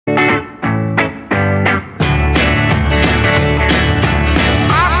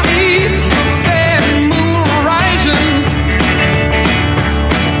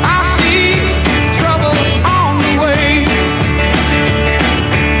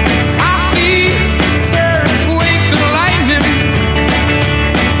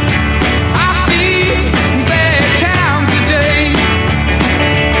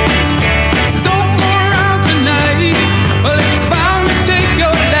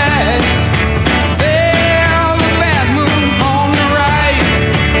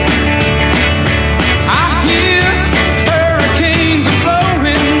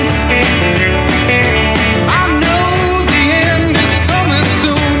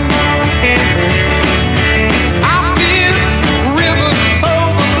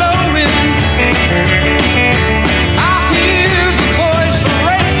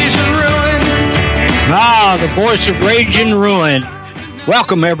voice of rage and ruin.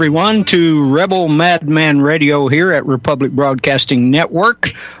 Welcome, everyone, to Rebel Madman Radio here at Republic Broadcasting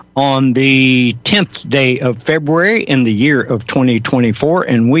Network on the 10th day of February in the year of 2024,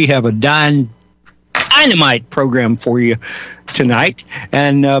 and we have a dynamite program for you tonight.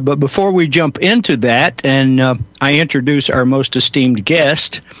 And but before we jump into that, and I introduce our most esteemed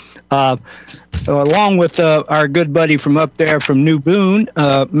guest, along with our good buddy from up there from New Boone,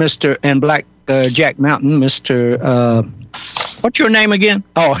 Mr. and Black Jack Mountain, Mr. What's your name again?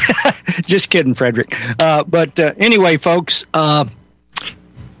 Oh, just kidding, Frederick. But anyway, folks,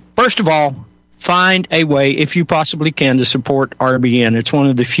 first of all, find a way, if you possibly can, to support RBN. It's one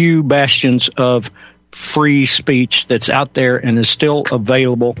of the few bastions of free speech that's out there and is still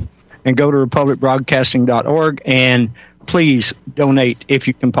available. And go to republicbroadcasting.org and please donate if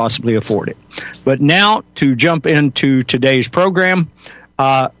you can possibly afford it. But now to jump into today's program.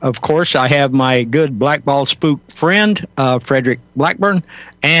 Of course, I have my good blackball spook friend, Frederick Blackburn,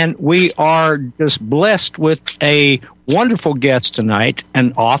 and we are just blessed with a wonderful guest tonight,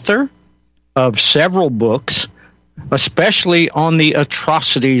 an author of several books, especially on the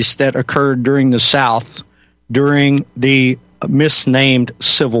atrocities that occurred during the South during the misnamed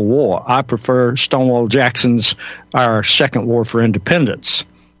Civil War. I prefer Stonewall Jackson's Our Second War for Independence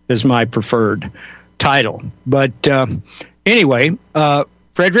is my preferred title. But anyway,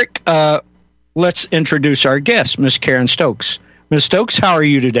 Frederick, let's introduce our guest, Miss Karen Stokes. Ms. Stokes, how are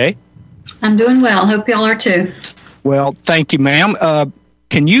you today? I'm doing well. Hope y'all are too. Well, thank you, ma'am.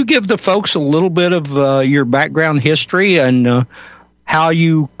 Can you give the folks a little bit of your background history and how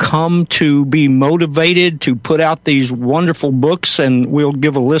you come to be motivated to put out these wonderful books? And we'll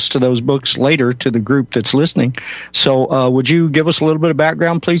give a list of those books later to the group that's listening. So would you give us a little bit of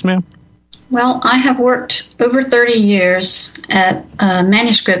background, please, ma'am? Well, I have worked over 30 years at a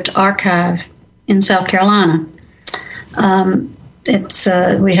manuscript archive in South Carolina.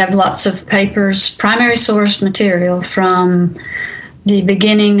 We have lots of papers, primary source material from the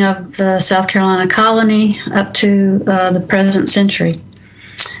beginning of the South Carolina colony up to the present century.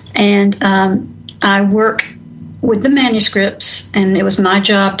 And I work with the manuscripts, and it was my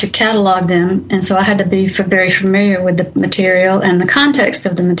job to catalog them, and so I had to be very familiar with the material and the context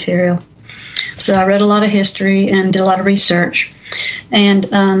of the material. So I read a lot of history and did a lot of research. And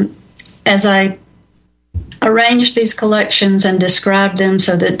as I arranged these collections and described them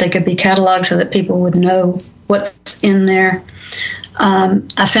so that they could be cataloged so that people would know what's in there,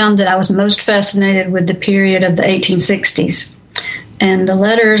 I found that I was most fascinated with the period of the 1860s. And the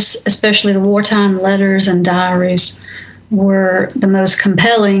letters, especially the wartime letters and diaries, were the most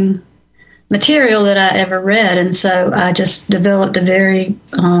compelling material that I ever read. And so I just developed a very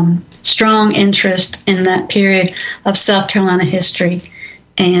strong interest in that period of South Carolina history.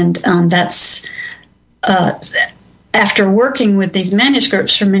 And that's after working with these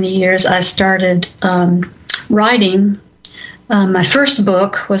manuscripts for many years, I started writing. My first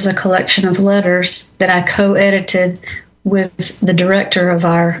book was a collection of letters that I co-edited with the director of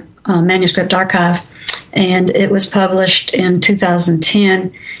our manuscript archive, and it was published in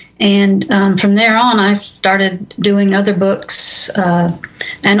 2010. And from there on, I started doing other books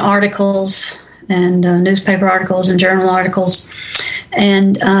and articles and newspaper articles and journal articles.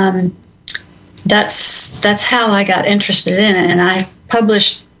 And that's how I got interested in it. And I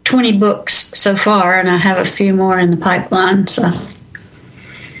published 20 books so far, and I have a few more in the pipeline. So,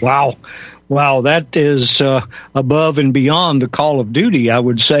 Wow, that is above and beyond the call of duty, I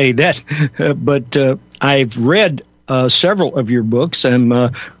would say that. But I've read several of your books.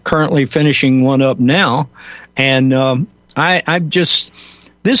 I'm currently finishing one up now, and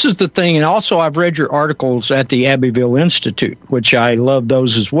this is the thing. And also, I've read your articles at the Abbeville Institute, which I love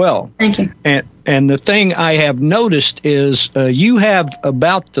those as well. Thank you. And the thing I have noticed is you have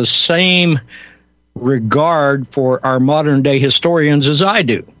about the same regard for our modern day historians as I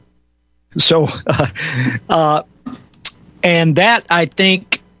do. So, and that I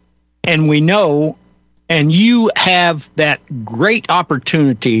think, and we know. And you have that great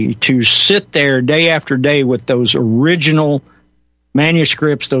opportunity to sit there day after day with those original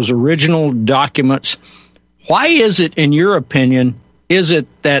manuscripts, those original documents. Why is it, in your opinion, is it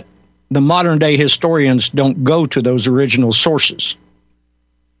that the modern day historians don't go to those original sources?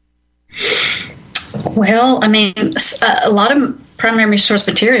 Well, I mean, a lot of primary source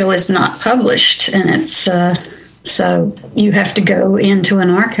material is not published, and it's so you have to go into an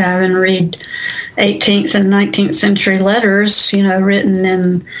archive and read 18th and 19th century letters, written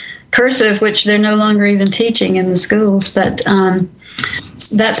in cursive, which they're no longer even teaching in the schools. But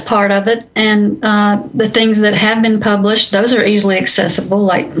that's part of it. And the things that have been published, those are easily accessible.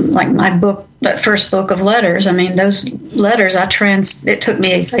 Like my book that first book of letters. I mean, those letters it took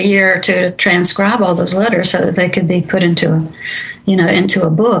me a year or two to transcribe all those letters so that they could be put into a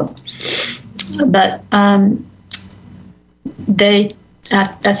book. But I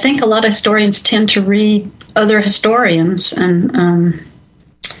think a lot of historians tend to read other historians, and I'm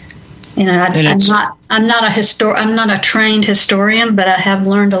not a trained historian, but I have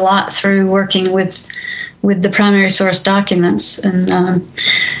learned a lot through working with the primary source documents, and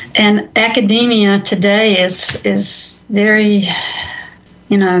academia today is very,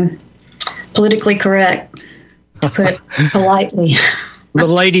 politically correct, to put it politely. The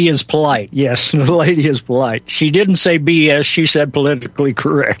lady is polite. Yes, the lady is polite. She didn't say BS. She said politically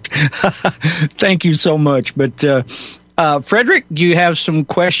correct. Thank you so much. But Frederick, do you have some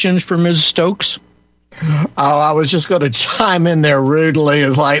questions for Mrs. Stokes? Oh, I was just going to chime in there rudely.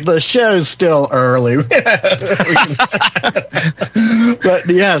 It's like, the show's still early. But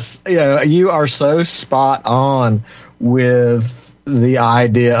yes, you are so spot on with the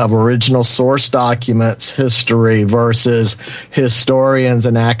idea of original source documents history versus historians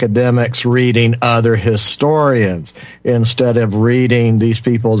and academics reading other historians. Instead of reading these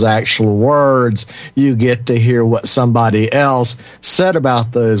people's actual words, you get to hear what somebody else said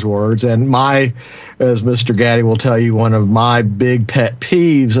about those words. And as Mr. Gaddy will tell you, one of my big pet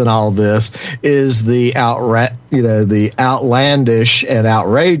peeves in all this is the outlandish and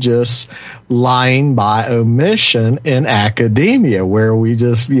outrageous lying by omission in academia, where we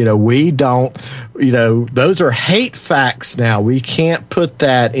just, we don't, those are hate facts now. We can't put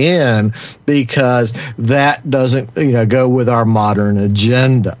that in because that doesn't, go with our modern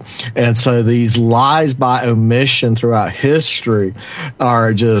agenda. And so these lies by omission throughout history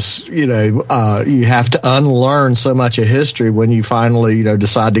are just, you have to unlearn so much of history when you finally,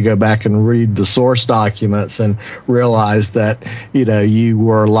 decide to go back and read the source documents and realize that, you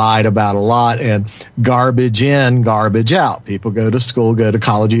were lied about a lot. And garbage in, garbage out. People go to school, go to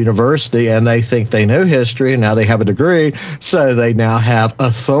college, university, and they think they know history, and now they have a degree, so they now have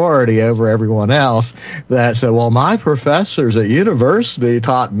authority over everyone else. That said, well, my professors at university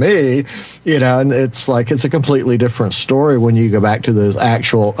taught me, and it's like it's a completely different story when you go back to those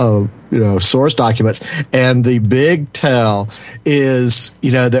actual source documents. And the big tell is,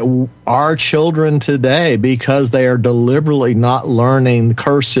 that our children today, because they are deliberately not learning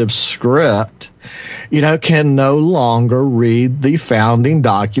cursive script, can no longer read the founding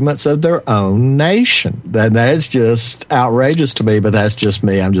documents of their own nation. That is just outrageous to me, but that's just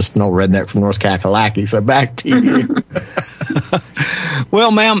me. I'm just an old redneck from North Kakalaki. So back to you. Well,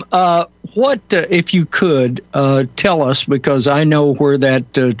 ma'am, what, if you could, tell us, because I know where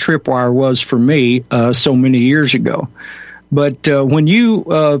that tripwire was for me so many years ago. But when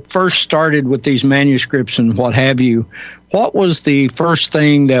you first started with these manuscripts and what have you, what was the first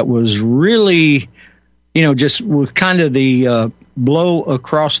thing that was really, just with kind of the blow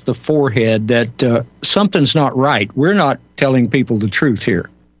across the forehead that something's not right? We're not telling people the truth here.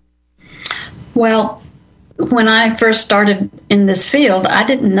 Well, when I first started in this field, I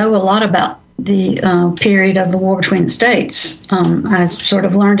didn't know a lot about the period of the war between the states. I sort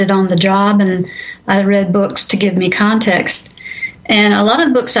of learned it on the job, and I read books to give me context. And a lot of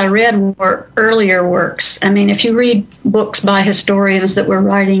the books I read were earlier works. I mean, if you read books by historians that were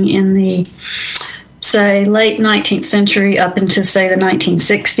writing in the, say, late 19th century up into, say, the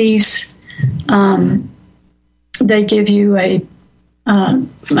 1960s, they give you a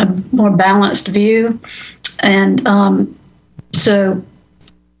more balanced view. And so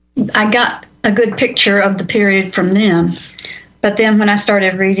I got a good picture of the period from them. But then when I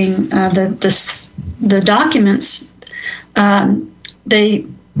started reading the documents, they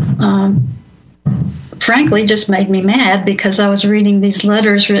frankly just made me mad, because I was reading these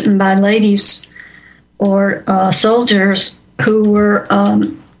letters written by ladies or soldiers who were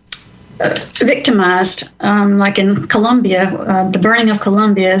victimized, like in Colombia. The burning of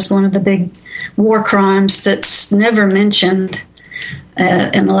Colombia is one of the big war crimes that's never mentioned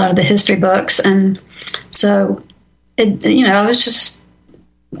in a lot of the history books. And so, I was just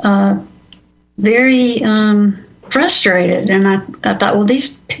very frustrated. And I thought, well,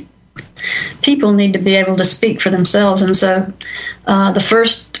 these people need to be able to speak for themselves. And so the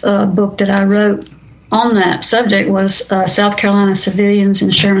first book that I wrote on that subject was South Carolina Civilians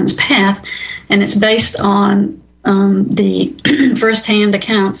in Sherman's Path, and it's based on the firsthand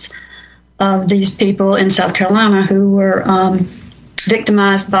accounts of these people in South Carolina who were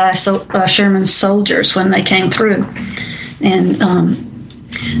victimized by Sherman's soldiers when they came through. And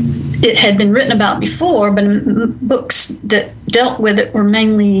it had been written about before, but books that dealt with it were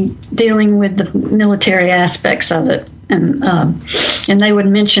mainly dealing with the military aspects of it. and they would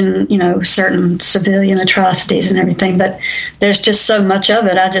mention, certain civilian atrocities and everything, but there's just so much of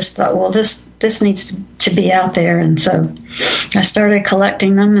it. I just thought, well, this needs to be out there, and so I started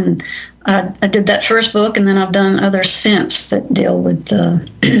collecting them, and I did that first book, and then I've done others since that deal with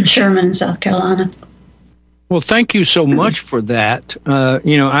Sherman in South Carolina. Well, thank you so much for that.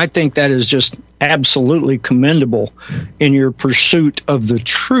 I think that is just absolutely commendable in your pursuit of the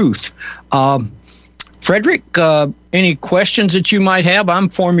truth. Frederick, any questions that you might have? I'm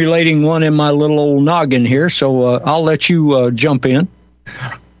formulating one in my little old noggin here, so I'll let you jump in.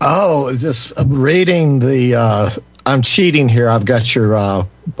 Oh, just reading I'm cheating here. I've got your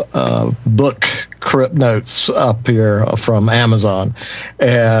book crypt notes up here from Amazon,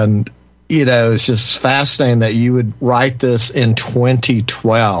 and it's just fascinating that you would write this in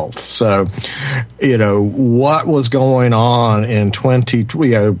 2012. So, what was going on in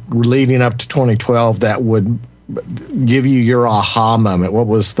leading up to 2012 that would give you your aha moment? What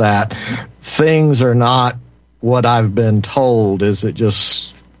was that? Things are not what I've been told. Is it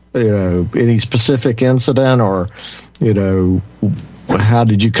just, any specific incident, or, how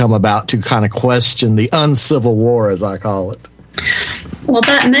did you come about to kind of question the uncivil war, as I call it? Well,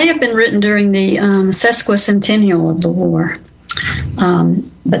 that may have been written during the sesquicentennial of the war,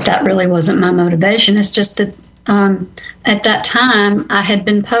 but that really wasn't my motivation. It's just that at that time I had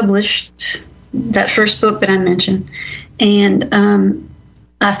been published, that first book that I mentioned, and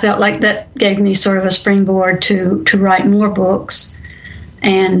I felt like that gave me sort of a springboard to write more books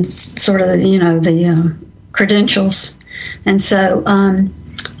and sort of, the credentials. And so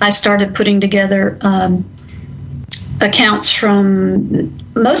I started putting together accounts from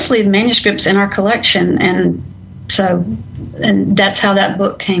mostly the manuscripts in our collection, and that's how that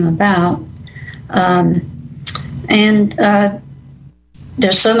book came about.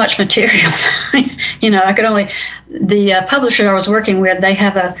 There's so much material. I could only, the publisher I was working with, they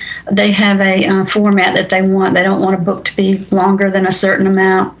have a format that they want. They don't want a book to be longer than a certain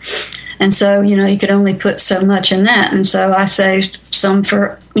amount, and so you could only put so much in that. And so I saved some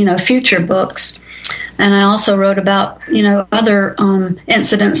for future books. And I also wrote about, other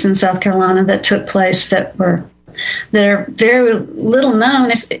incidents in South Carolina that took place that are very little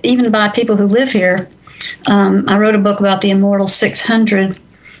known, even by people who live here. I wrote a book about the Immortal 600,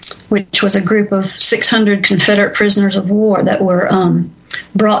 which was a group of 600 Confederate prisoners of war that were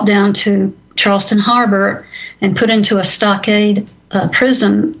brought down to Charleston Harbor and put into a stockade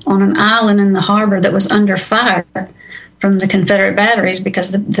prison on an island in the harbor that was under fire from the Confederate batteries,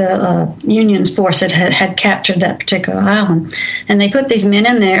 because the Union's force had captured that particular island. And they put these men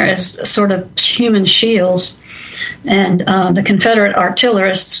in there as sort of human shields, and the Confederate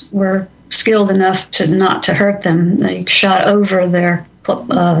artillerists were skilled enough not to hurt them. They shot over their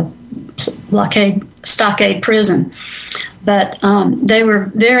stockade prison. But they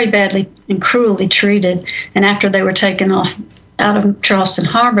were very badly and cruelly treated, and after they were taken out of Charleston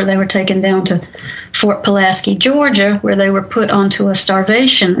Harbor, they were taken down to Fort Pulaski, Georgia, where they were put onto a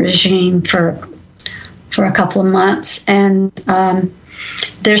starvation regime for a couple of months. And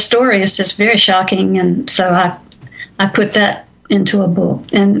their story is just very shocking, and so I put that into a book.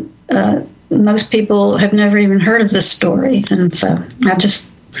 And most people have never even heard of this story, and so I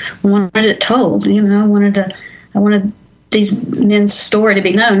just wanted it told. I wanted these men's story to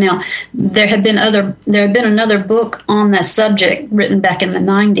be known. Now, there had been another book on that subject written back in the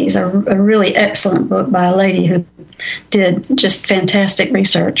 90s, a really excellent book by a lady who did just fantastic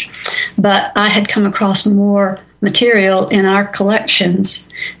research. But I had come across more material in our collections,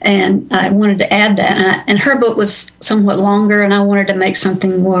 and I wanted to add that. And her book was somewhat longer, and I wanted to make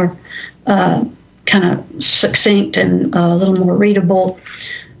something more kind of succinct and a little more readable.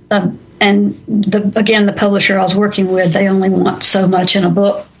 And the publisher I was working with, they only want so much in a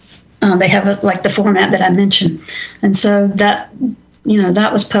book. They have the format that I mentioned, and so that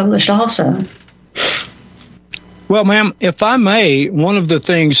was published also. Well, ma'am, if I may, one of the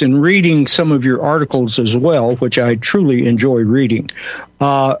things in reading some of your articles as well, which I truly enjoy reading,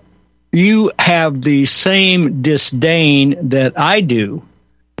 you have the same disdain that I do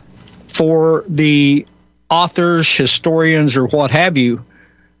for the authors, historians, or what have you,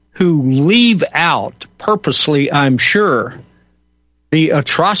 who leave out purposely, I'm sure, the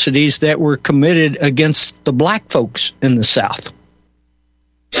atrocities that were committed against the black folks in the South.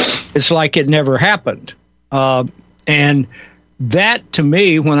 It's like it never happened. And that, to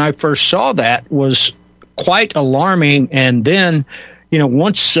me, when I first saw that, was quite alarming. And then,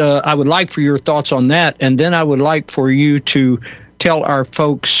 once I would like for your thoughts on that, and then I would like for you to tell our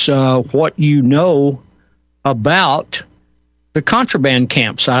folks what you know about the contraband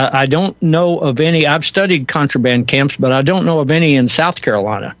camps. I don't know of any. I've studied contraband camps, but I don't know of any in South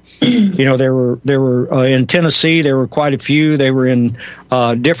Carolina. There were in Tennessee. There were quite a few. They were in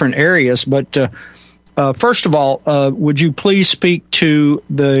different areas. But first of all, would you please speak to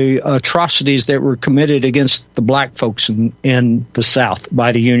the atrocities that were committed against the black folks in the South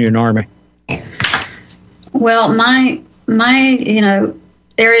by the Union Army? Well, my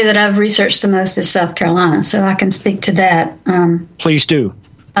area that I've researched the most is South Carolina, so I can speak to that. Please do.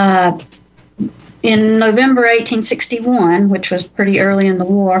 In November 1861, which was pretty early in the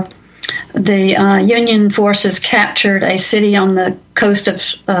war, the Union forces captured a city on the coast of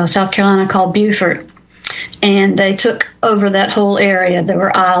South Carolina called Beaufort, and they took over that whole area. There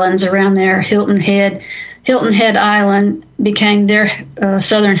were islands around there. Hilton Head Island became their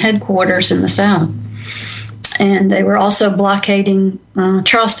southern headquarters in the South. And they were also blockading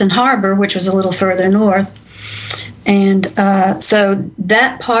Charleston Harbor, which was a little further north. And so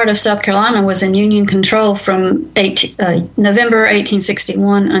that part of South Carolina was in Union control from November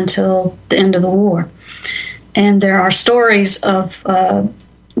 1861 until the end of the war. And there are stories of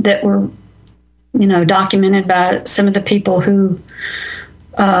that were, documented by some of the people who,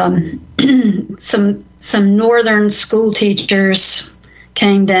 some northern school teachers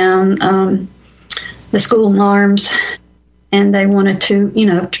came down. The school marms, and they wanted to,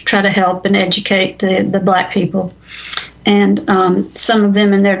 to try to help and educate the black people. And some of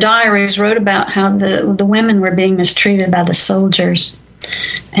them in their diaries wrote about how the women were being mistreated by the soldiers.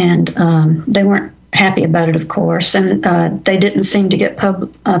 And they weren't happy about it, of course, and they didn't seem to get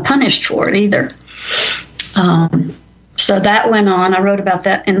punished for it either. So that went on. I wrote about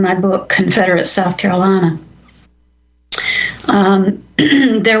that in my book, Confederate South Carolina.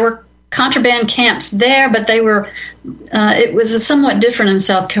 There were contraband camps there, but they were, it was somewhat different in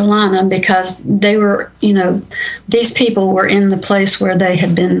South Carolina because they were, these people were in the place where they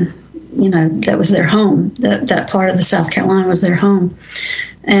had been, that was their home. That part of the South Carolina was their home.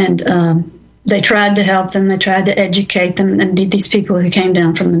 And they tried to help them. They tried to educate them. And these people who came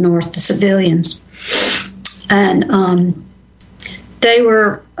down from the north, the civilians. And they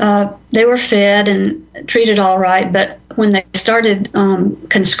were fed and treated all right, but when they started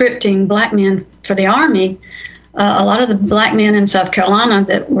conscripting black men for the Army, a lot of the black men in South Carolina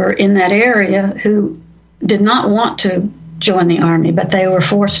that were in that area who did not want to join the Army, but they were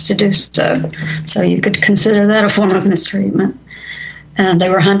forced to do so. So you could consider that a form of mistreatment. And they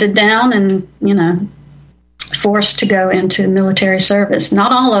were hunted down and, forced to go into military service.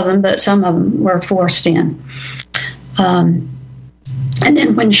 Not all of them, but some of them were forced in. And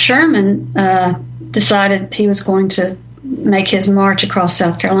then when Sherman decided he was going to make his march across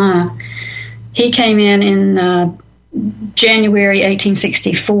South Carolina, he came in January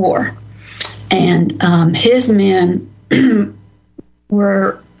 1864, and his men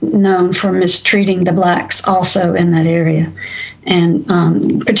were known for mistreating the blacks also in that area, and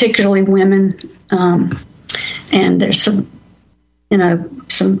particularly women. And there's some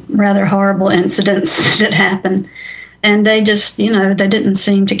rather horrible incidents that happened. And they just, they didn't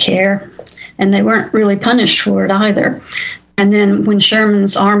seem to care. And they weren't really punished for it either. And then when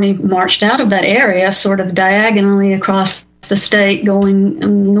Sherman's army marched out of that area, sort of diagonally across the state going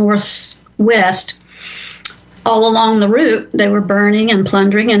northwest, all along the route, they were burning and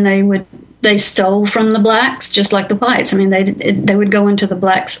plundering, and they stole from the blacks just like the whites. I mean, they would go into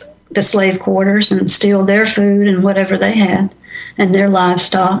the slave quarters and steal their food and whatever they had and their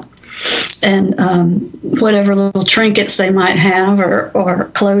livestock. And whatever little trinkets they might have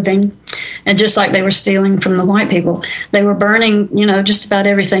or clothing. And just like they were stealing from the white people, they were burning, just about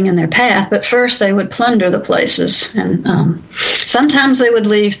everything in their path. But first they would plunder the places. And sometimes they would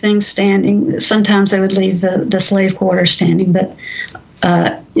leave things standing. Sometimes they would leave the slave quarters standing. But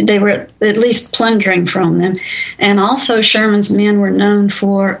they were at least plundering from them. And also Sherman's men were known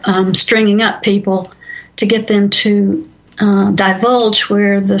for stringing up people to get them to divulge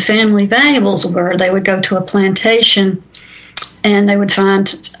where the family valuables were. They would go to a plantation and they would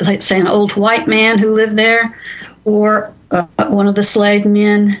find, let's say, an old white man who lived there or one of the slave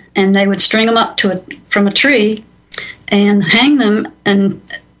men, and they would string them up from a tree and hang them, and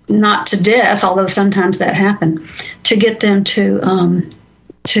not to death, although sometimes that happened, to get them to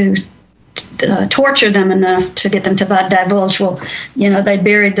torture them enough to get them to divulge, they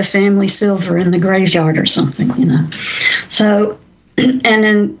buried the family silver in the graveyard or something, So, and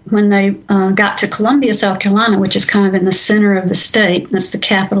then when they got to Columbia, South Carolina, which is kind of in the center of the state, that's the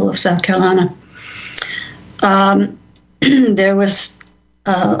capital of South Carolina, there was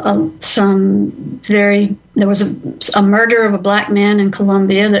some very there was a murder of a black man in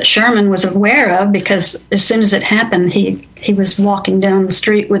Columbia that Sherman was aware of, because as soon as it happened, he was walking down the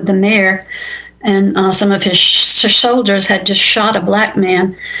street with the mayor, and some of his soldiers had just shot a black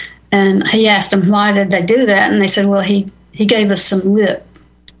man, and he asked them, why did they do that? And they said, well, he gave us some lip,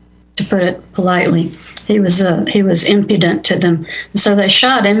 to put it politely. He was impudent to them. And so they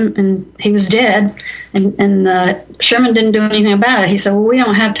shot him, and he was dead. And Sherman didn't do anything about it. He said, well, we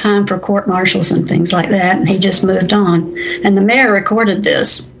don't have time for court-martials and things like that. And he just moved on. And the mayor recorded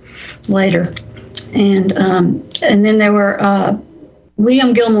this later. And then there were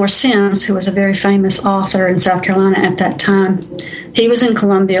William Gilmore Simms, who was a very famous author in South Carolina at that time. He was in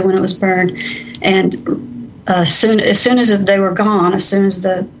Columbia when it was burned. And as soon as they were gone, as soon as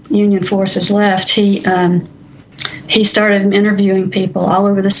the Union forces left, he started interviewing people all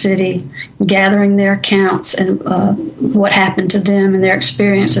over the city, gathering their accounts and what happened to them and their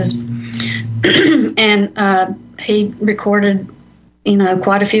experiences. And he recorded,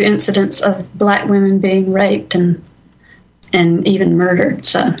 quite a few incidents of black women being raped and even murdered.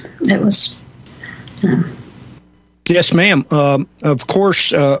 So it was. Yes, ma'am. Of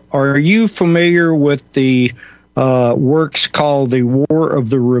course, are you familiar with the works called The War of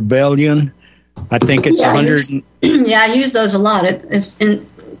the Rebellion? I think it's 100. I use those a lot. It's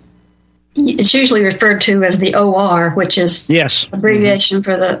usually referred to as the OR, which is abbreviation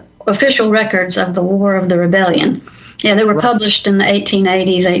for the official records of the War of the Rebellion. Yeah, they were published in the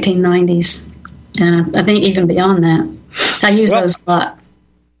 1880s, 1890s, and I think even beyond that. I use those a lot.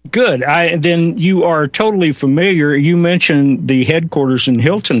 Good. Then you are totally familiar. You mentioned the headquarters in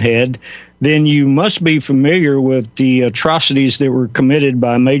Hilton Head. Then you must be familiar with the atrocities that were committed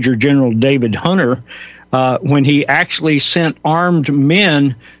by Major General David Hunter when he actually sent armed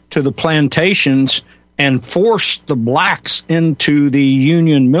men to the plantations and forced the blacks into the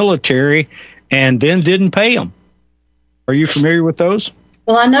Union military and then didn't pay them. Are you familiar with those?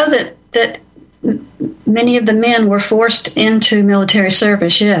 Well, I know that many of the men were forced into military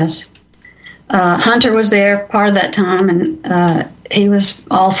service, yes. Hunter was there part of that time, and he was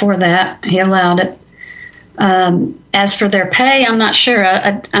all for that. He allowed it. As for their pay, I'm not sure.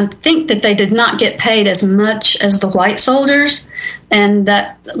 I think that they did not get paid as much as the white soldiers, and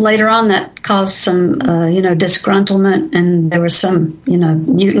that later on that caused some, disgruntlement, and there was some,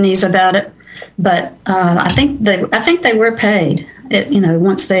 mutinies about it. But I think they were paid,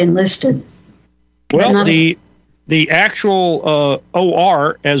 once they enlisted. Well, the actual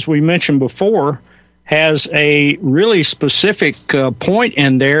OR, as we mentioned before, has a really specific point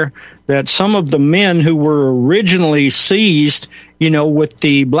in there that some of the men who were originally seized, with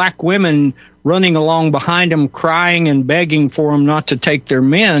the black women running along behind them, crying and begging for them not to take their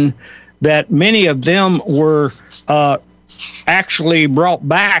men, that many of them were actually brought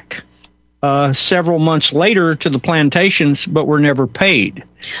back several months later to the plantations, but were never paid.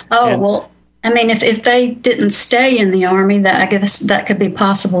 If they didn't stay in the Army, I guess that could be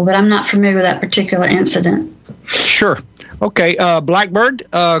possible, but I'm not familiar with that particular incident. Sure. Okay. Blackbird,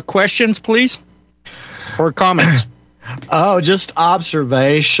 questions, please, or comments? Just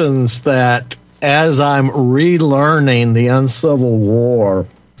observations that as I'm relearning the Uncivil War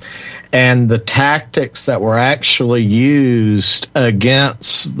and the tactics that were actually used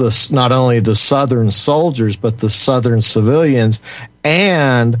against not only the Southern soldiers, but the Southern civilians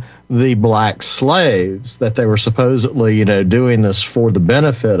and the black slaves that they were supposedly, doing this for the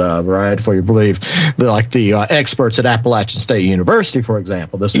benefit of, right? For you believe, the experts at Appalachian State University, for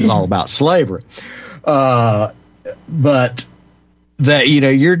example, this was all about slavery. But that,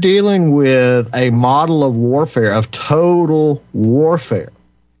 you're dealing with a model of warfare, of total warfare.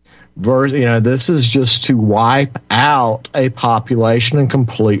 This is just to wipe out a population and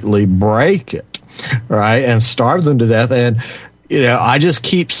completely break it, right? And starve them to death. And I just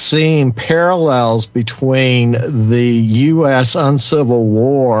keep seeing parallels between the U.S. Uncivil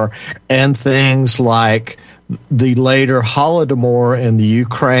War and things like the later Holodomor in the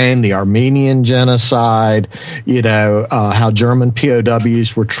Ukraine, the Armenian genocide, how German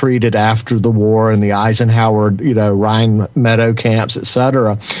POWs were treated after the war in the Eisenhower, Rhine Meadow camps,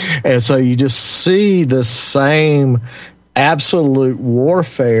 etc. And so you just see the same absolute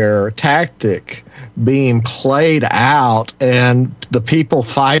warfare tactic being played out, and the people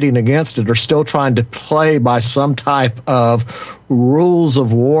fighting against it are still trying to play by some type of rules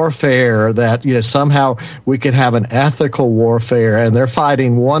of warfare, that somehow we could have an ethical warfare, and they're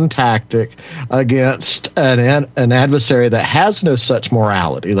fighting one tactic against an adversary that has no such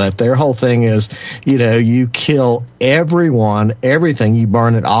morality. That their whole thing is, you kill everyone, everything, you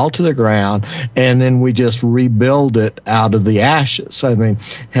burn it all to the ground, and then we just rebuild it out of the ashes. I mean,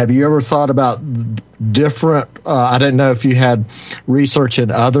 have you ever thought about different, I don't know if you had research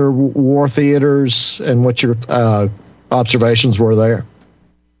in other war theaters and what your observations were there?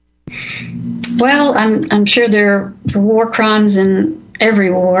 Well, I'm sure there are war crimes in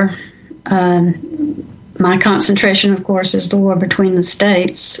every war. My concentration, of course, is the war between the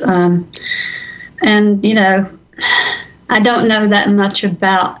states. And, I don't know that much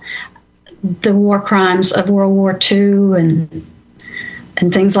about the war crimes of World War II and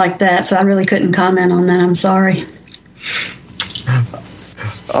things like that, so I really couldn't comment on that. I'm sorry.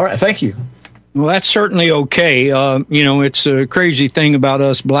 All right, thank you. Well, that's certainly okay. It's a crazy thing about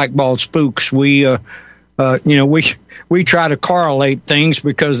us blackballed spooks. We try to correlate things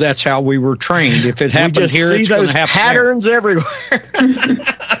because that's how we were trained. If it happened here, it's going to happen patterns there. Everywhere.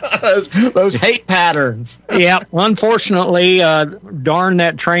 those hate patterns. Yeah, unfortunately, darn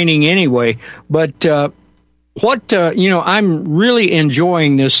that training anyway. But I'm really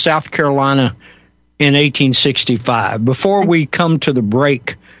enjoying this South Carolina in 1865. Before we come to the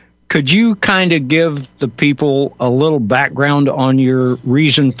break, could you kind of give the people a little background on your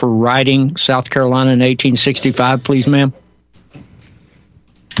reason for writing South Carolina in 1865, please, ma'am?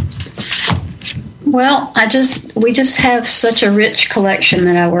 Well, we just have such a rich collection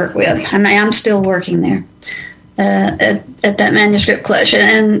that I work with. I mean, I'm still working there at that manuscript collection,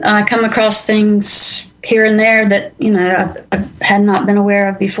 and I come across things here and there that I had not been aware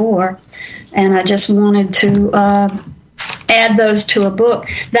of before, and I just wanted to add those to a book.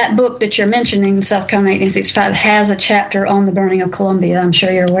 That book that you're mentioning, South Carolina 1865, has a chapter on the burning of Columbia. I'm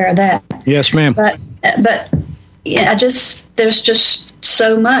sure you're aware of that. Yes, ma'am. But yeah, there's just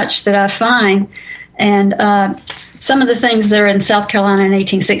so much that I find, and some of the things that are in South Carolina in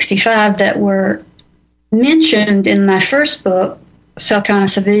 1865 that were mentioned in my first book, South Carolina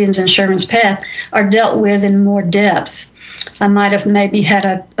Civilians and Sherman's Path, are dealt with in more depth. I might have maybe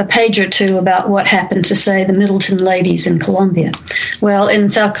had a page or two about what happened to, say, the Middleton ladies in Columbia. Well, in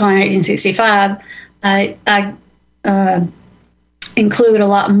South Carolina 1865, I include a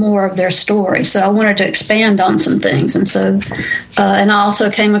lot more of their story. So I wanted to expand on some things. And so, and I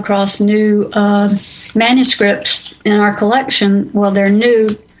also came across new manuscripts in our collection. Well, they're new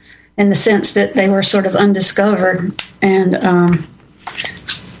in the sense that they were sort of undiscovered, and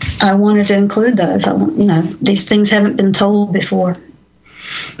I wanted to include those. These things haven't been told before.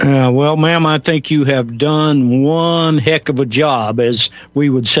 Well, ma'am, I think you have done one heck of a job, as we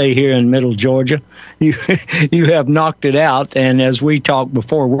would say here in Middle Georgia. You have knocked it out, and as we talked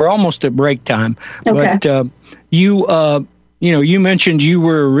before, we're almost at break time. Okay. But you mentioned you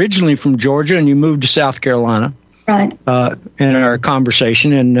were originally from Georgia and you moved to South Carolina. Right. In our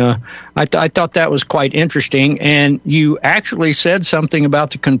conversation, and I thought that was quite interesting. And you actually said something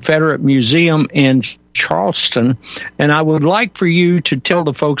about the Confederate Museum in Charleston, and I would like for you to tell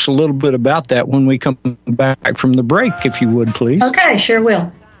the folks a little bit about that when we come back from the break, if you would, please. Okay, sure will.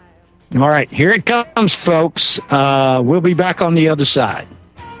 All right, here it comes, folks. We'll be back on the other side.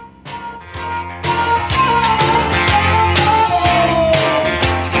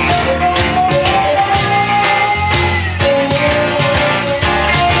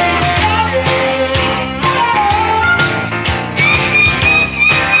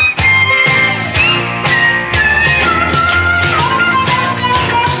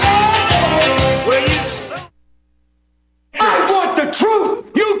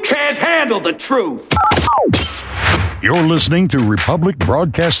 The truth. You're listening to Republic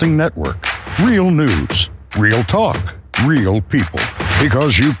Broadcasting Network. Real news, real talk, real people.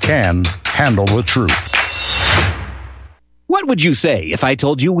 Because you can handle the truth. What would you say if I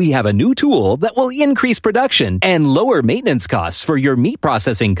told you we have a new tool that will increase production and lower maintenance costs for your meat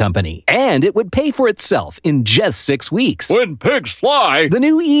processing company? And it would pay for itself in just 6 weeks. When pigs fly! The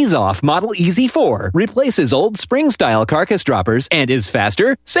new Ease Off Model Easy 4 replaces old spring-style carcass droppers and is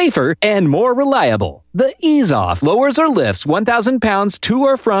faster, safer, and more reliable. The Ease Off lowers or lifts 1,000 pounds to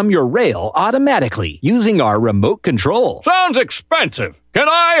or from your rail automatically using our remote control. Sounds expensive. Can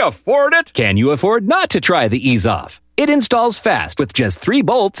I afford it? Can you afford not to try the Ease Off? It installs fast with just 3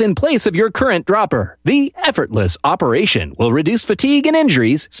 bolts in place of your current dropper. The effortless operation will reduce fatigue and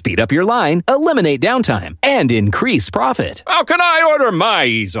injuries, speed up your line, eliminate downtime, and increase profit. How can I order my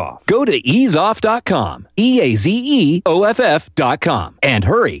Ease Off? Go to easeoff.com, EAZEOFF.com, and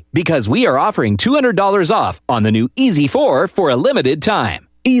hurry, because we are offering $200 off on the new Easy 4 for a limited time.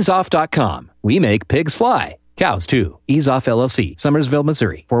 Easeoff.com. We make pigs fly. Cows, too. Ease Off LLC, Summersville,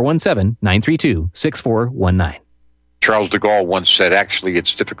 Missouri, 417-932-6419. Charles de Gaulle once said, actually,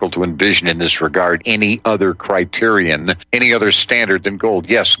 it's difficult to envision in this regard any other criterion, any other standard than gold.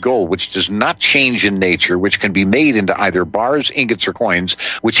 Yes, gold, which does not change in nature, which can be made into either bars, ingots, or coins,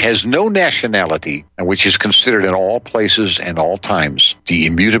 which has no nationality, and which is considered in all places and all times the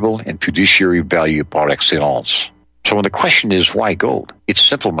immutable and fiduciary value par excellence. So when the question is, why gold? It's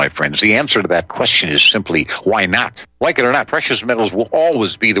simple, my friends. The answer to that question is simply, why not? Like it or not, precious metals will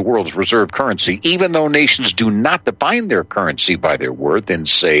always be the world's reserve currency, even though nations do not define their currency by their worth in,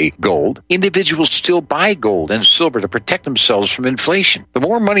 say, gold. Individuals still buy gold and silver to protect themselves from inflation. The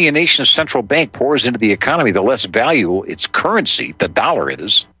more money a nation's central bank pours into the economy, the less valuable its currency, the dollar,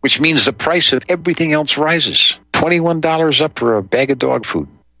 is, which means the price of everything else rises. $21 up for a bag of dog food.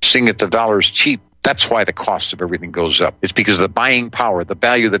 Seeing that the dollar's cheap, that's why the cost of everything goes up. It's because the buying power, the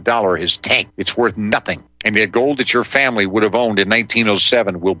value of the dollar is tanked. It's worth nothing. And the gold that your family would have owned in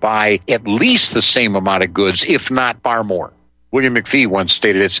 1907 will buy at least the same amount of goods, if not far more. William McFee once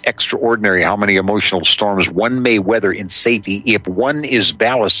stated, it's extraordinary how many emotional storms one may weather in safety if one is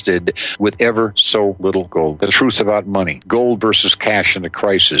ballasted with ever so little gold. The truth about money, gold versus cash in a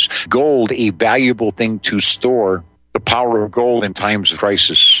crisis. Gold, a valuable thing to store. The power of gold in times of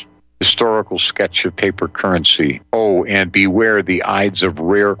crisis. Historical sketch of paper currency. Oh, and beware the Ides of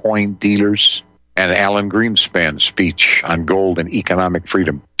rare coin dealers. And Alan Greenspan's speech on gold and economic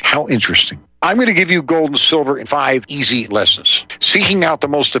freedom. How interesting. I'm going to give you gold and silver in 5 easy lessons. Seeking out the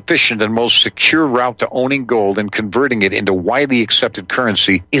most efficient and most secure route to owning gold and converting it into widely accepted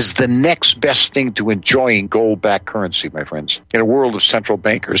currency is the next best thing to enjoying gold-backed currency, my friends. In a world of central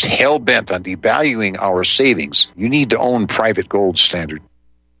bankers hell-bent on devaluing our savings, you need to own private gold standard.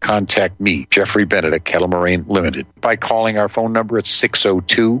 Contact me, Jeffrey Bennett at Kettle Moraine Limited, by calling our phone number at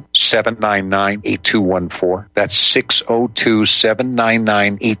 602-799-8214. That's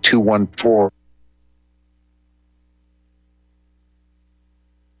 602-799-8214.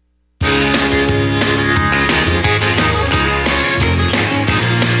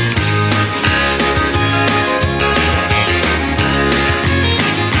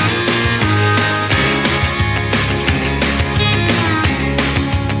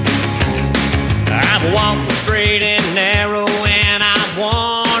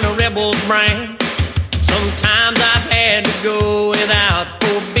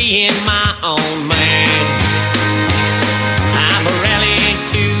 Being my own man, I've rallied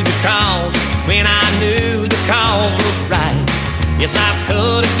to the cause when I knew the cause was right. Yes, I've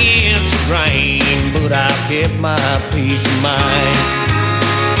cut against the grain, but I've kept my peace of mind.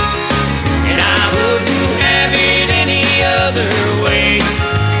 And I wouldn't have it any other way.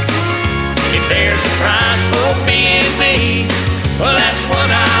 If there's a price for being me, well, that's what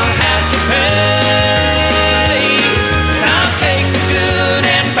I'll have to pay.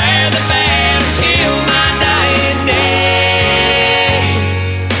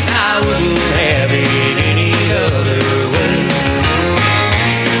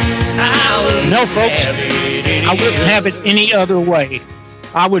 No, folks, I wouldn't have it any other way.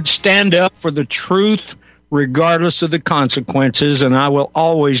 I would stand up for the truth regardless of the consequences, and I will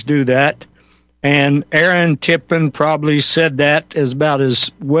always do that. And Aaron Tippin probably said that as about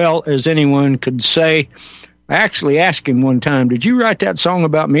as well as anyone could say. I actually asked him one time, did you write that song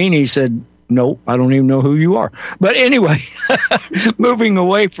about me? And he said, no, I don't even know who you are. But anyway, moving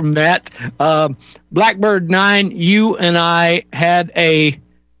away from that, Blackbird 9, you and I had a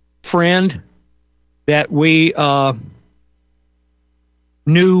friend that we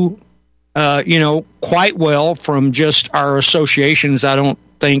knew, quite well from just our associations. I don't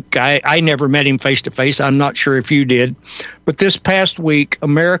think I never met him face to face. I'm not sure if you did. But this past week,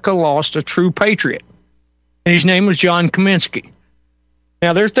 America lost a true patriot, and his name was John Kaminsky.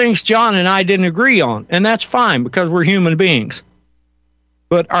 Now, there's things John and I didn't agree on, and that's fine because we're human beings.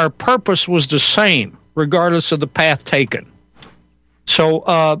 But our purpose was the same, regardless of the path taken.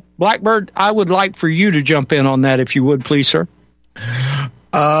 So, Blackbird, I would like for you to jump in on that, if you would, please, sir.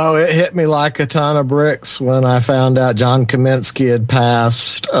 Oh, it hit me like a ton of bricks when I found out John Kaminsky had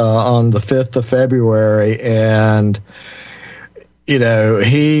passed on the 5th of February. And,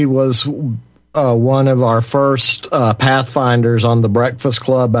 he was one of our first Pathfinders on the Breakfast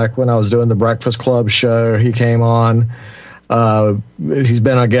Club back when I was doing the Breakfast Club show. He came on. He's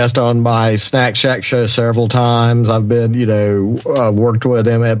been a guest on my Snack Shack show several times. I've been, worked with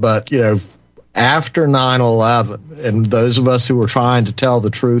him, but, after 9/11, and those of us who were trying to tell the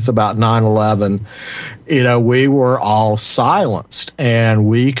truth about 9/11, we were all silenced, and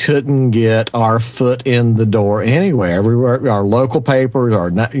we couldn't get our foot in the door anywhere. Everywhere, our local papers,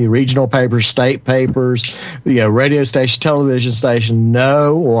 our regional papers, state papers, radio station, television station,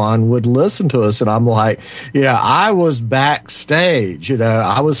 no one would listen to us. And I'm like, I was backstage,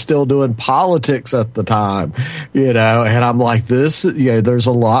 I was still doing politics at the time, and I'm like, this, there's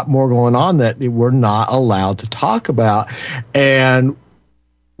a lot more going on that we're not allowed to talk about. And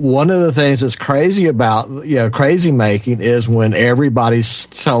one of the things that's crazy about, crazy making is when everybody's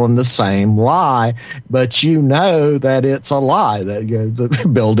telling the same lie, but that it's a lie. That the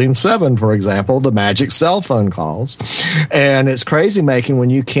Building 7, for example, the magic cell phone calls. And it's crazy making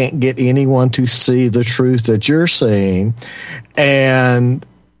when you can't get anyone to see the truth that you're seeing. And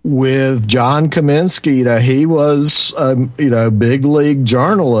with John Kaminsky, he was, big league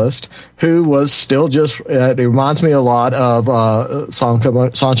journalist who was still just, it reminds me a lot of Sancha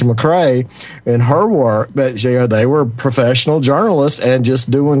McCrae in her work, but they were professional journalists and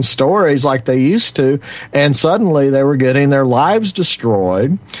just doing stories like they used to, and suddenly they were getting their lives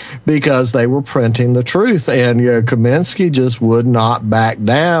destroyed because they were printing the truth. And Kaminsky just would not back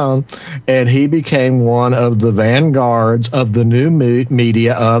down, and he became one of the vanguards of the new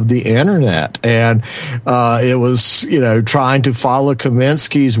media of the internet. And it was, trying to follow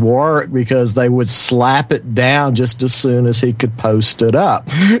Kaminsky's work because they would slap it down just as soon as he could post it up.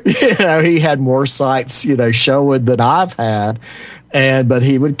 He had more sites, showing than I've had. But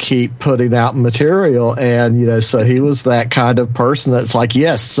he would keep putting out material. And, so he was that kind of person that's like,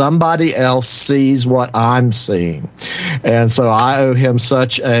 yes, somebody else sees what I'm seeing. And so I owe him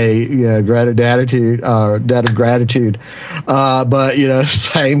such a, debt of gratitude. But, at the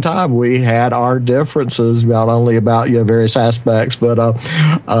same time, we had our differences, not only about, various aspects, but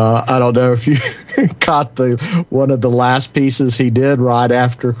I don't know if you caught one of the last pieces he did right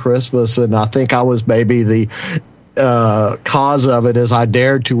after Christmas. And I think I was maybe the cause of it is I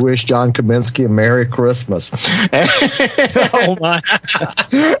dared to wish John Kaminsky a Merry Christmas. Oh my!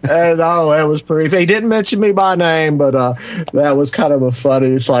 And it was pretty. He didn't mention me by name, but that was kind of a funny.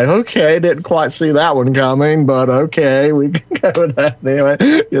 It's like, okay, didn't quite see that one coming, but okay, we can go with that anyway.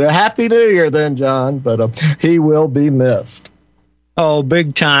 Happy New Year, then, John. But he will be missed. Oh,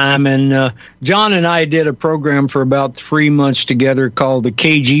 big time. And John and I did a program for about 3 months together called the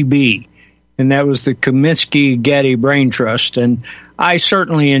KGB. And that was the Kaminsky-Gaddy Brain Trust. And I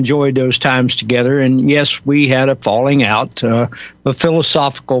certainly enjoyed those times together. And yes, we had a falling out, a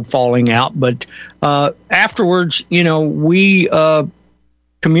philosophical falling out. But afterwards, we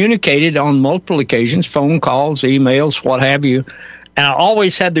communicated on multiple occasions, phone calls, emails, what have you. And I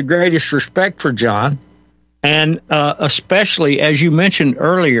always had the greatest respect for John. And especially, as you mentioned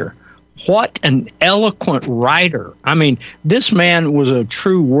earlier, what an eloquent writer. I mean, this man was a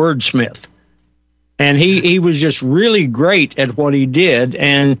true wordsmith. And he was just really great at what he did.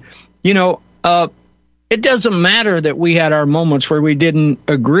 And, it doesn't matter that we had our moments where we didn't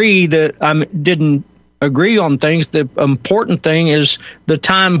agree on things. The important thing is the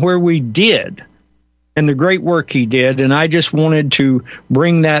time where we did and the great work he did. And I just wanted to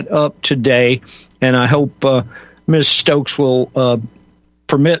bring that up today. And I hope Ms. Stokes will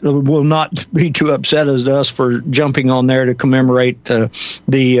not be too upset as us for jumping on there to commemorate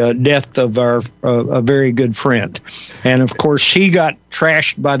the death of a very good friend. And of course, he got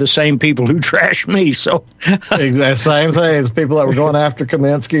trashed by the same people who trashed me. So exactly same thing. People that were going after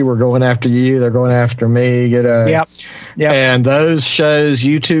Kaminsky were going after you. They're going after me. Yep. And those shows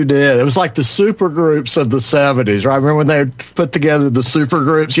you two did, it was like the super groups of the 70s, right? Remember when they put together the super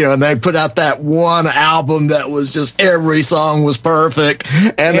groups, and they put out that one album that was just every song was perfect.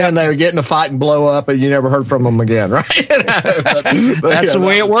 And then they would get in a fight and blow up, and you never heard from them again, right? That's the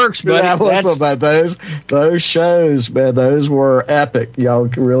way it works, buddy. But those shows, man, those were epic. Y'all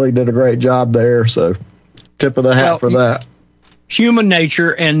really did a great job there. So, tip of the hat for that. Human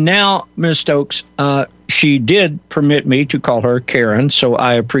nature. And now, Ms. Stokes, she did permit me to call her Karen, so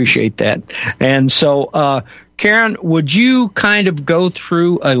I appreciate that. And so, Karen, would you kind of go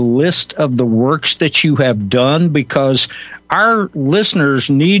through a list of the works that you have done? Because our listeners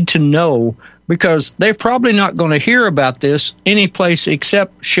need to know, because they're probably not going to hear about this anyplace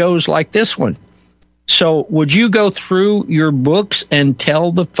except shows like this one. So would you go through your books and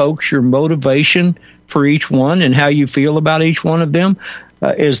tell the folks your motivation for each one and how you feel about each one of them?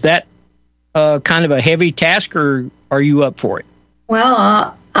 Is that kind of a heavy task, or are you up for it?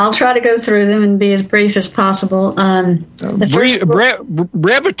 Well, I'll try to go through them and be as brief as possible.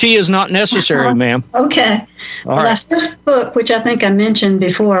 Brevity is not necessary, ma'am. Okay. The first book, which I think I mentioned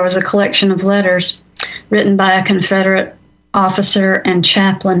before, was a collection of letters written by a Confederate officer and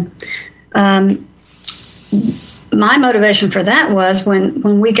chaplain. My motivation for that was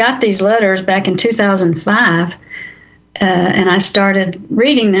when we got these letters back in 2005, and I started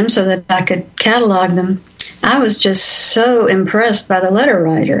reading them so that I could catalog them, I was just so impressed by the letter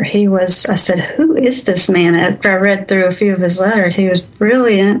writer. I said, who is this man? After I read through a few of his letters, he was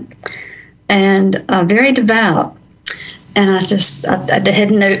brilliant and very devout. And I had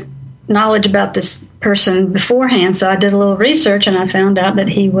no knowledge about this person beforehand, so I did a little research, and I found out that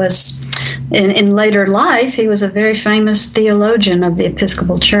he was, in later life, he was a very famous theologian of the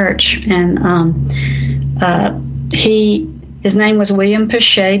Episcopal Church. And his name was William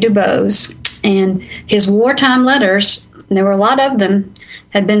Pichet Dubose. And his wartime letters, and there were a lot of them,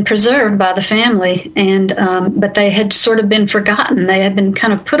 had been preserved by the family, but they had sort of been forgotten. They had been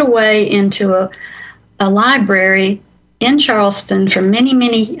kind of put away into a library in Charleston for many,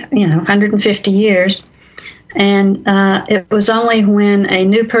 150 years. And it was only when a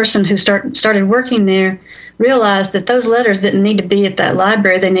new person who started working there realized that those letters didn't need to be at that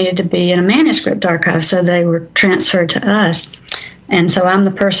library. They needed to be in a manuscript archive, so they were transferred to us. And so I'm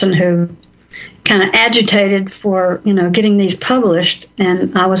the person who kind of agitated for, getting these published,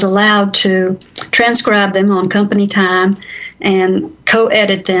 and I was allowed to transcribe them on company time and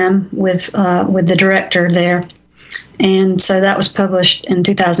co-edit them with the director there. And so that was published in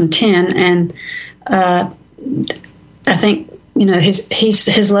 2010, and I think,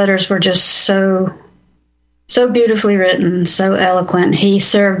 his letters were just so beautifully written, so eloquent. He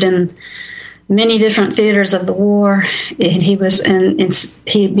served in many different theaters of the war. And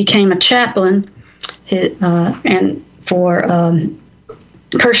he became a chaplain and for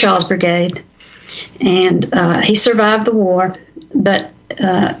Kershaw's brigade, and he survived the war. But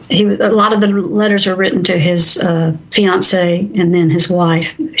a lot of the letters were written to his fiancée and then his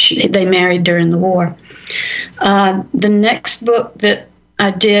wife. They married during the war. The next book that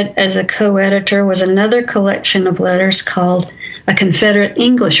I did as a co-editor was another collection of letters called A Confederate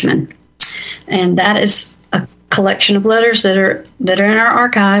Englishman. And that is a collection of letters that are in our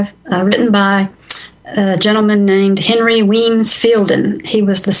archive, written by a gentleman named Henry Weems Fielden. He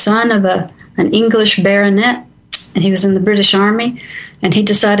was the son of an English baronet, and he was in the British Army. And he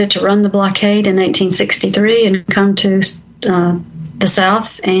decided to run the blockade in 1863 and come to the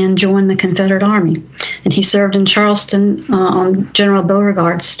South and join the Confederate Army. And he served in Charleston on General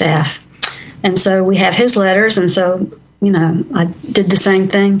Beauregard's staff. And so we have his letters, and so I did the same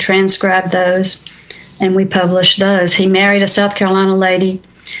thing, transcribed those, and we published those. He married a South Carolina lady,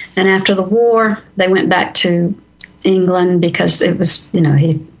 and after the war, they went back to England because it was,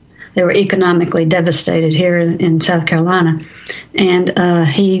 they were economically devastated here in South Carolina. And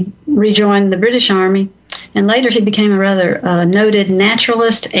he rejoined the British Army, and later he became a rather noted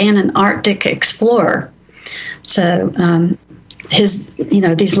naturalist and an Arctic explorer. So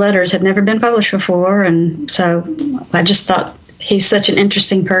these letters had never been published before, and so I just thought he's such an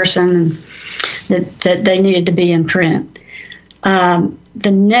interesting person and that they needed to be in print.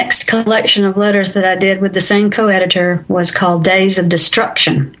 The next collection of letters that I did with the same co-editor was called Days of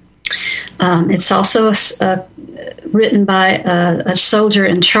Destruction. It's also written by a soldier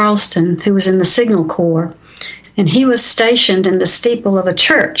in Charleston who was in the Signal Corps, and he was stationed in the steeple of a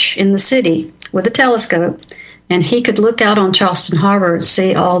church in the city with a telescope. And he could look out on Charleston Harbor and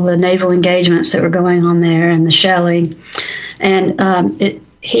see all the naval engagements that were going on there and the shelling. And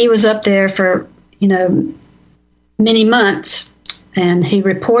he was up there for, many months, and he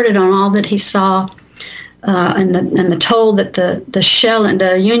reported on all that he saw and the told that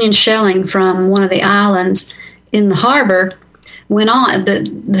the Union shelling from one of the islands in the harbor went on.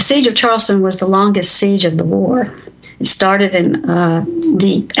 The siege of Charleston was the longest siege of the war. It started in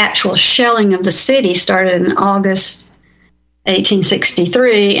the actual shelling of the city started in August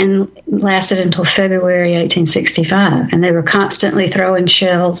 1863 and lasted until February 1865. And they were constantly throwing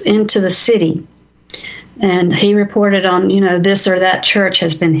shells into the city. And he reported on, this or that church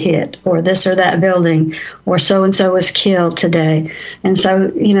has been hit, or this or that building, or so-and-so was killed today. And so,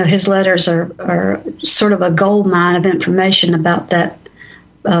 his letters are sort of a gold mine of information about that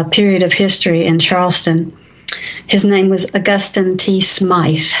period of history in Charleston. His name was Augustine T.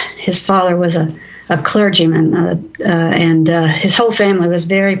 Smythe. His father was a clergyman, and his whole family was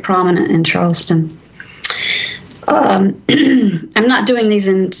very prominent in Charleston. I'm not doing these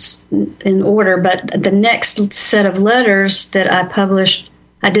in order, but the next set of letters that I published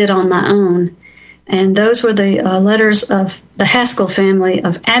I did on my own. And those were the letters of the Haskell family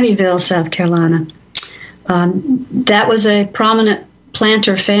of Abbeville, South Carolina. That was a prominent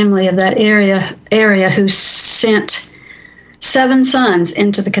planter family of that area who sent 7 sons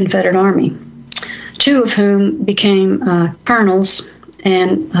into the Confederate Army, 2 of whom became colonels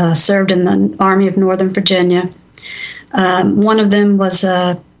and served in the Army of Northern Virginia. One of them was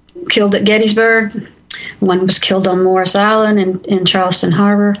killed at Gettysburg. One was killed on Morris Island in Charleston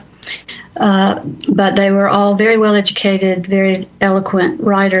Harbor. But they were all very well educated, very eloquent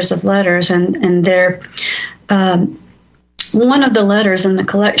writers of letters, and their one of the letters in the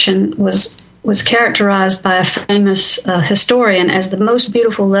collection was characterized by a famous historian as the most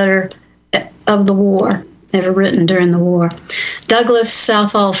beautiful letter of the war ever written during the war. Douglas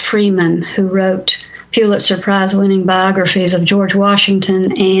Southall Freeman, who wrote Pulitzer Prize-winning biographies of George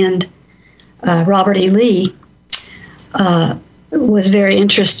Washington and Robert E. Lee, was very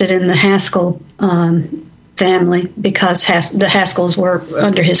interested in the Haskell family because the Haskells were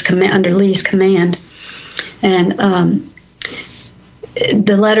under Lee's command, and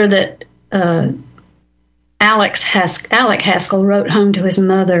the letter that Alec Haskell wrote home to his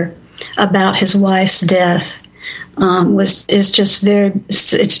mother about his wife's death it's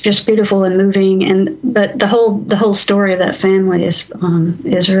just beautiful and moving, but the whole story of that family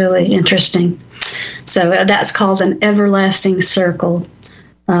is really interesting. So that's called An Everlasting Circle,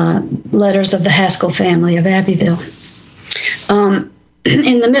 Letters of the Haskell Family of Abbeville.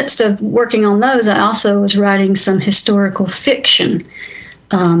 In the midst of working on those, I also was writing some historical fiction.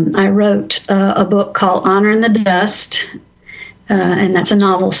 I wrote a book called Honor in the Dust, and that's a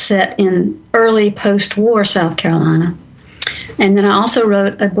novel set in early post-war South Carolina. And then I also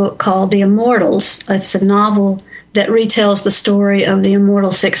wrote a book called The Immortals. It's a novel that retells the story of the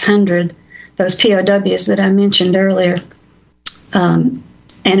Immortal 600, those POWs that I mentioned earlier. And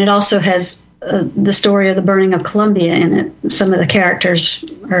it also has the story of the burning of Columbia in it. Some of the characters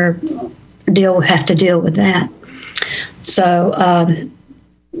have to deal with that. So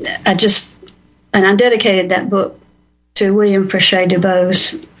I dedicated that book to William Prochet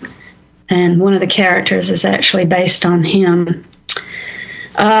DuBose, and one of the characters is actually based on him.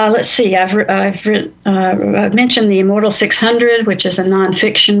 Let's see, I've mentioned The Immortal 600, which is a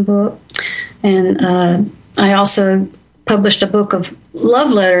nonfiction book, and I also published a book of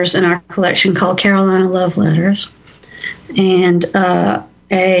love letters in our collection called Carolina Love Letters, and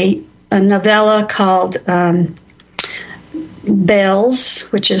a novella called Bells,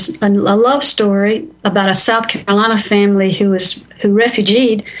 which is a love story about a South Carolina family who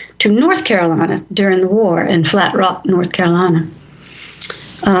refugeed to North Carolina during the war in Flat Rock, North Carolina.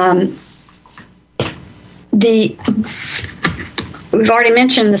 We've already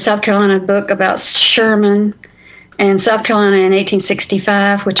mentioned the South Carolina book about Sherman and South Carolina in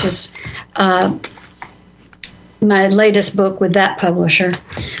 1865, which is my latest book with that publisher.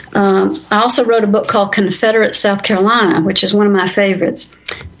 I also wrote a book called Confederate South Carolina, which is one of my favorites,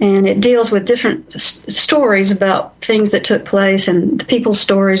 and it deals with different stories about things that took place and the people's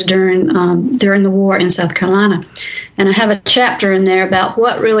stories during the war in South Carolina. And I have a chapter in there about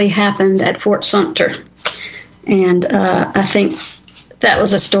what really happened at Fort Sumter, and I think that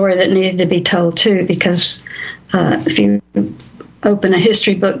was a story that needed to be told too, because if you open a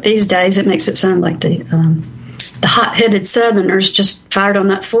history book these days, it makes it sound like the hot-headed Southerners just fired on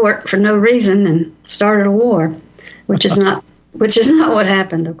that fort for no reason and started a war, which is not what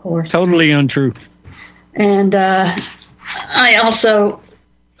happened, of course. Totally untrue. And I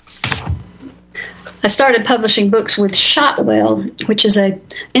started publishing books with Shotwell, which is a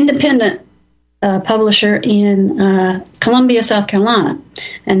independent publisher in Columbia, South Carolina.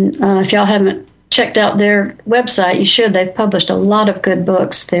 And if y'all haven't checked out their website, you should. They've published a lot of good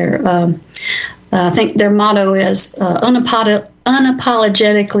books. I think their motto is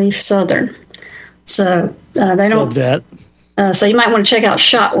unapologetically Southern. So they don't. Love that. So you might want to check out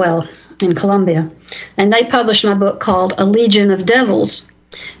Shotwell in Columbia. And they published my book called A Legion of Devils.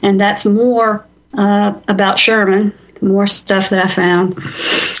 And that's more about Sherman, more stuff that I found.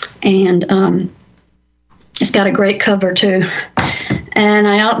 And it's got a great cover, too.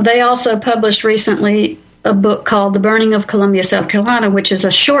 And they also published recently a book called The Burning of Columbia, South Carolina, which is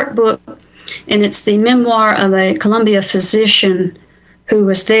a short book, and it's the memoir of a Columbia physician who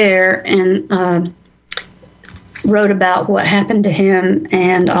was there and wrote about what happened to him,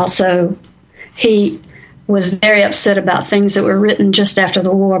 and also he was very upset about things that were written just after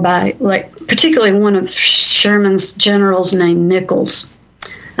the war by, particularly one of Sherman's generals named Nichols,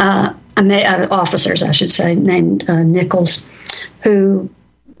 officers, I should say, named Nichols, who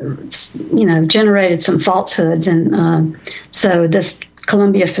generated some falsehoods, and so this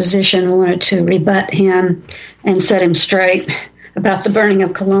Columbia physician wanted to rebut him and set him straight about the burning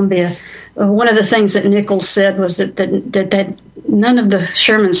of Columbia. One of the things that Nichols said was that none of the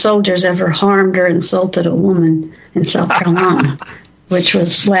Sherman soldiers ever harmed or insulted a woman in South Carolina, which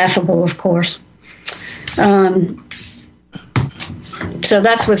was laughable, of course. So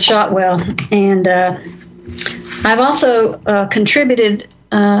that's with Shotwell. And I've also contributed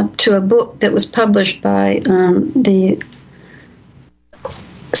to a book that was published by the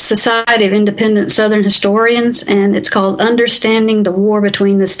Society of Independent Southern Historians, and it's called Understanding the War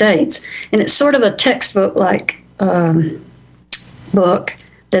Between the States. And it's sort of a textbook-like book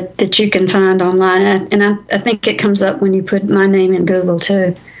that you can find online. And I think it comes up when you put my name in Google,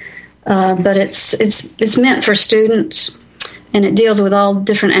 too. But it's meant for students, and it deals with all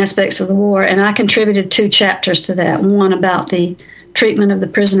different aspects of the war. And I contributed 2 chapters to that, one about the treatment of the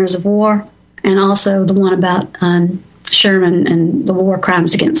prisoners of war, and also the one about Sherman and the war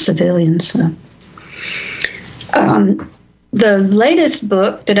crimes against civilians. So, the latest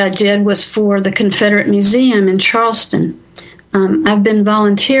book that I did was for the Confederate Museum in Charleston. I've been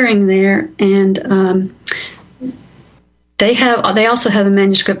volunteering there, and they also have a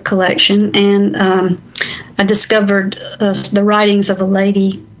manuscript collection, and I discovered the writings of a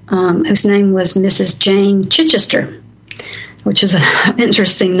lady whose name was Mrs. Jane Chichester, which is an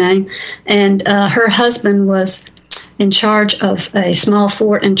interesting name, and her husband was in charge of a small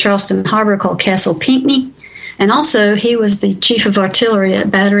fort in Charleston Harbor called Castle Pinckney, and also he was the chief of artillery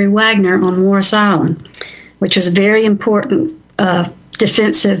at Battery Wagner on Morris Island, which was a very important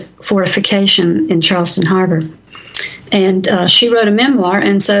defensive fortification in Charleston Harbor. And she wrote a memoir,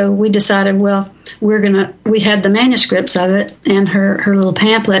 and so we decided, well, we had the manuscripts of it and her little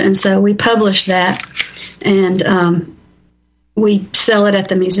pamphlet, and so we published that, and we sell it at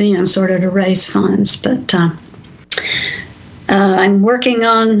the museum sort of to raise funds. But I'm working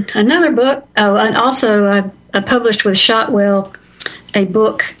on another book. Oh, and also I published with Shotwell a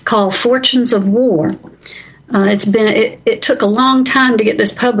book called Fortunes of War. It took a long time to get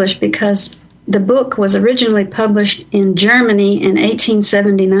this published because the book was originally published in Germany in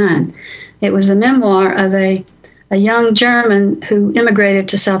 1879. It was a memoir of a young German who immigrated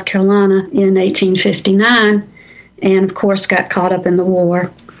to South Carolina in 1859 and, of course, got caught up in the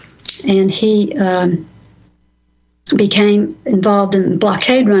war. And he became involved in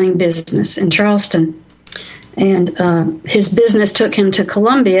blockade running business in Charleston. And his business took him to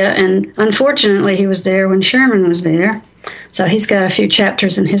Columbia, and unfortunately he was there when Sherman was there. So he's got a few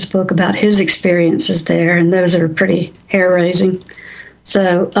chapters in his book about his experiences there, and those are pretty hair-raising.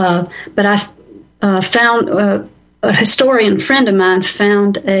 So, but I found a historian friend of mine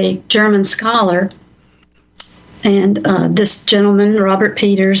found a German scholar, and this gentleman, Robert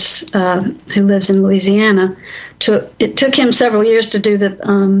Peters, who lives in Louisiana, it took him several years to do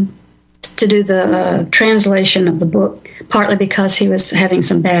the translation of the book, partly because he was having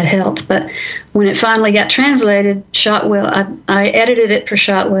some bad health. But when it finally got translated, Shotwell, I edited it for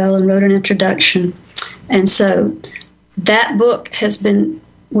Shotwell and wrote an introduction. And so that book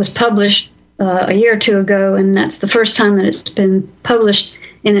was published a year or two ago, and that's the first time that it's been published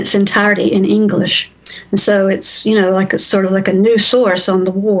in its entirety in English. And so it's, like a sort of like a new source on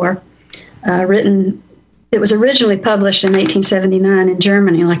the war, written. It was originally published in 1879 in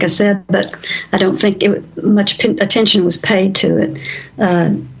Germany, like I said, but I don't think much attention was paid to it.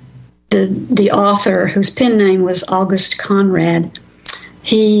 The author, whose pen name was August Conrad,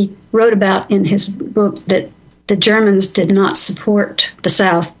 he wrote about in his book that the Germans did not support the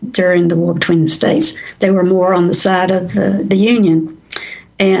South during the war between the states. They were more on the side of the Union.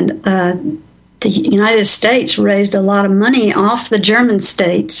 And the United States raised a lot of money off the German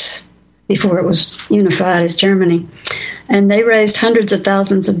states before it was unified as Germany. And they raised hundreds of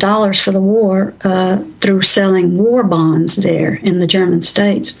thousands of dollars for the war through selling war bonds there in the German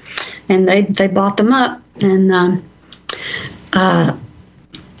states. And they bought them up. And I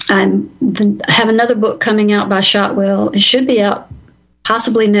have another book coming out by Shotwell. It should be out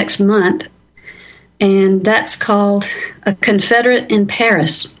possibly next month. And that's called A Confederate in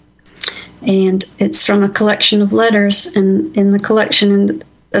Paris. And it's from a collection of letters and in the collection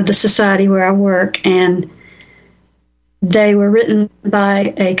of the society where I work, and they were written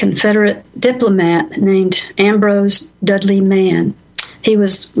by a Confederate diplomat named Ambrose Dudley Mann. He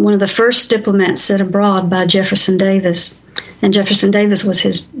was one of the first diplomats sent abroad by Jefferson Davis, and Jefferson Davis was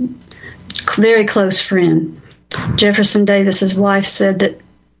his very close friend. Jefferson Davis's wife said that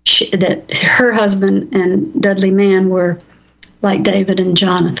her husband and Dudley Mann were like David and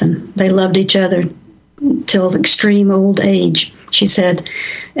Jonathan. They loved each other till extreme old age, she said.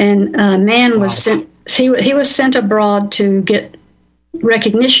 And Mann was sent. He was sent abroad to get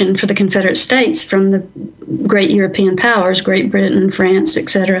recognition for the Confederate States from the great European powers, Great Britain, France,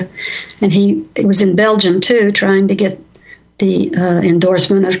 etc. And he was in Belgium, too, trying to get the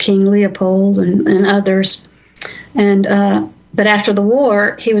endorsement of King Leopold and others. And but after the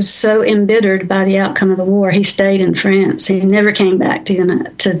war, he was so embittered by the outcome of the war, he stayed in France. He never came back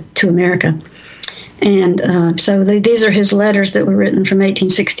to America. And so these are his letters that were written from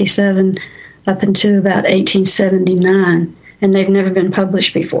 1867 up until about 1879, and they've never been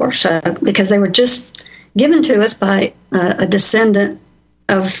published before. So because they were just given to us by a descendant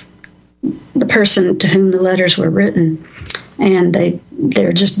of the person to whom the letters were written, and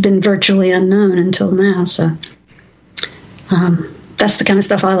they're just been virtually unknown until now. So that's the kind of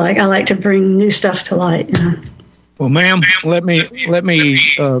stuff I like. I like to bring new stuff to light. Well, ma'am, let me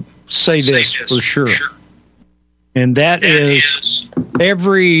say this for sure, and that is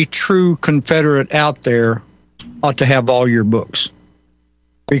every true Confederate out there ought to have all your books,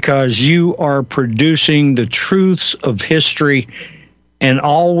 because you are producing the truths of history, and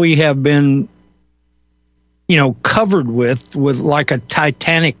all we have been, covered with like a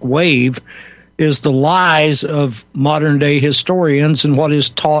Titanic wave is the lies of modern day historians and what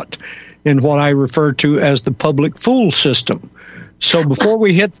is taught in what I refer to as the public fool system. So before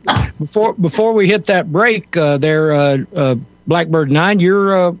we hit that break, Blackbird 9,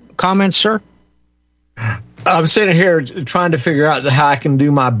 your comments, sir? I'm sitting here trying to figure out how I can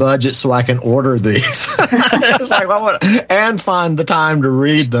do my budget so I can order these. It's like, and find the time to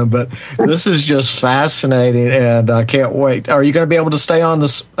read them. But this is just fascinating, and I can't wait. Are you going to be able to stay on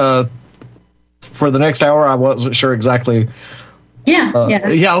this for the next hour? I wasn't sure exactly. Yeah.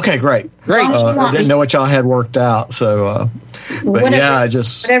 Okay, great. I didn't know what y'all had worked out. So,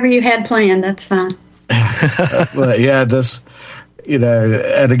 whatever you had planned, that's fine. But yeah, this.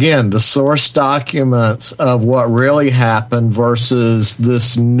 And again, the source documents of what really happened versus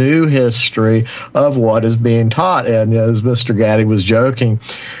this new history of what is being taught. And as Mr. Gaddy was joking,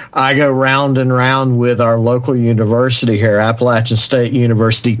 I go round and round with our local university here, Appalachian State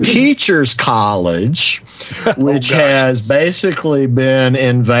University Teachers College, which has basically been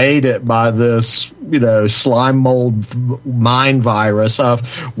invaded by this, slime mold mind virus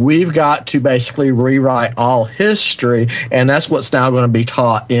of we've got to basically rewrite all history. And that's what's now going to be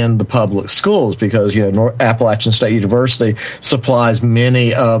taught in the public schools, because, Appalachian State University supplies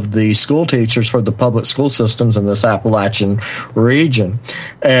many of the school teachers for the public school systems in this Appalachian region.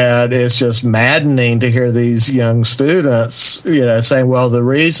 And it's just maddening to hear these young students, saying, well, the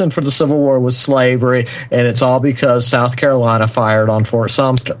reason for the Civil War was slavery, and it's all because South Carolina fired on Fort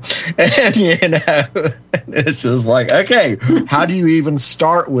Sumter. And, it's just like, okay, how do you even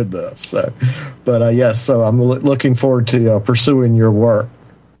start with this? So, but yes, so I'm looking forward to pursuing your work.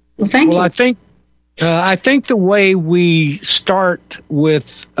 Well, thank you. I think the way we start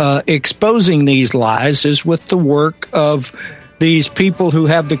with exposing these lies is with the work of these people who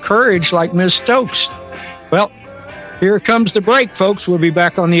have the courage, like Ms. Stokes. Well, here comes the break, folks. We'll be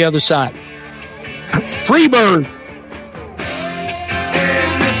back on the other side. Freebird.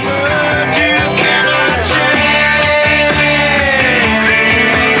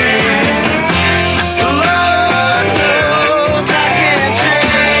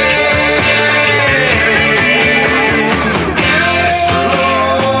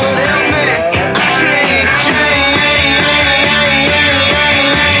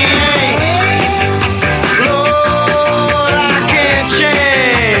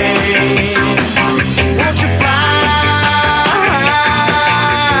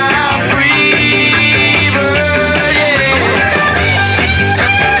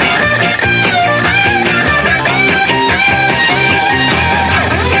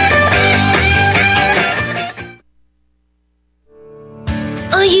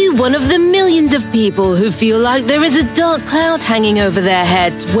 One of the millions of people who feel like there is a dark cloud hanging over their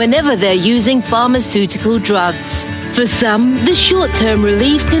heads whenever they're using pharmaceutical drugs. For some, the short-term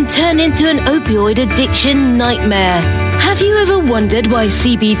relief can turn into an opioid addiction nightmare. Have you ever wondered why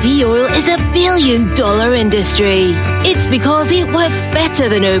CBD oil is a billion-dollar industry? It's because it works better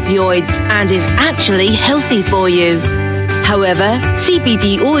than opioids and is actually healthy for you. However,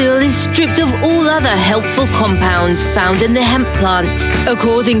 CBD oil is stripped of all other helpful compounds found in the hemp plant.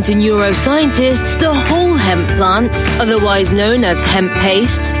 According to neuroscientists, the whole hemp plant, otherwise known as hemp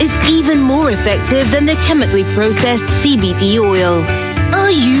paste, is even more effective than the chemically processed CBD oil.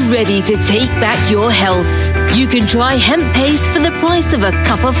 Are you ready to take back your health? You can try hemp paste for the price of a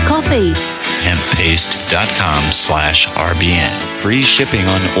cup of coffee. hemppaste.com/RBN. Free shipping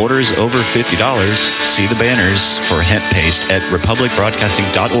on orders over $50. See the banners for hemp paste at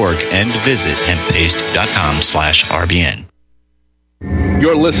republicbroadcasting.org and visit hemppaste.com/RBN.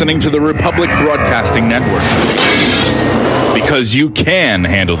 You're listening to the Republic Broadcasting Network. Because you can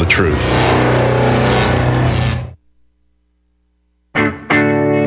handle the truth.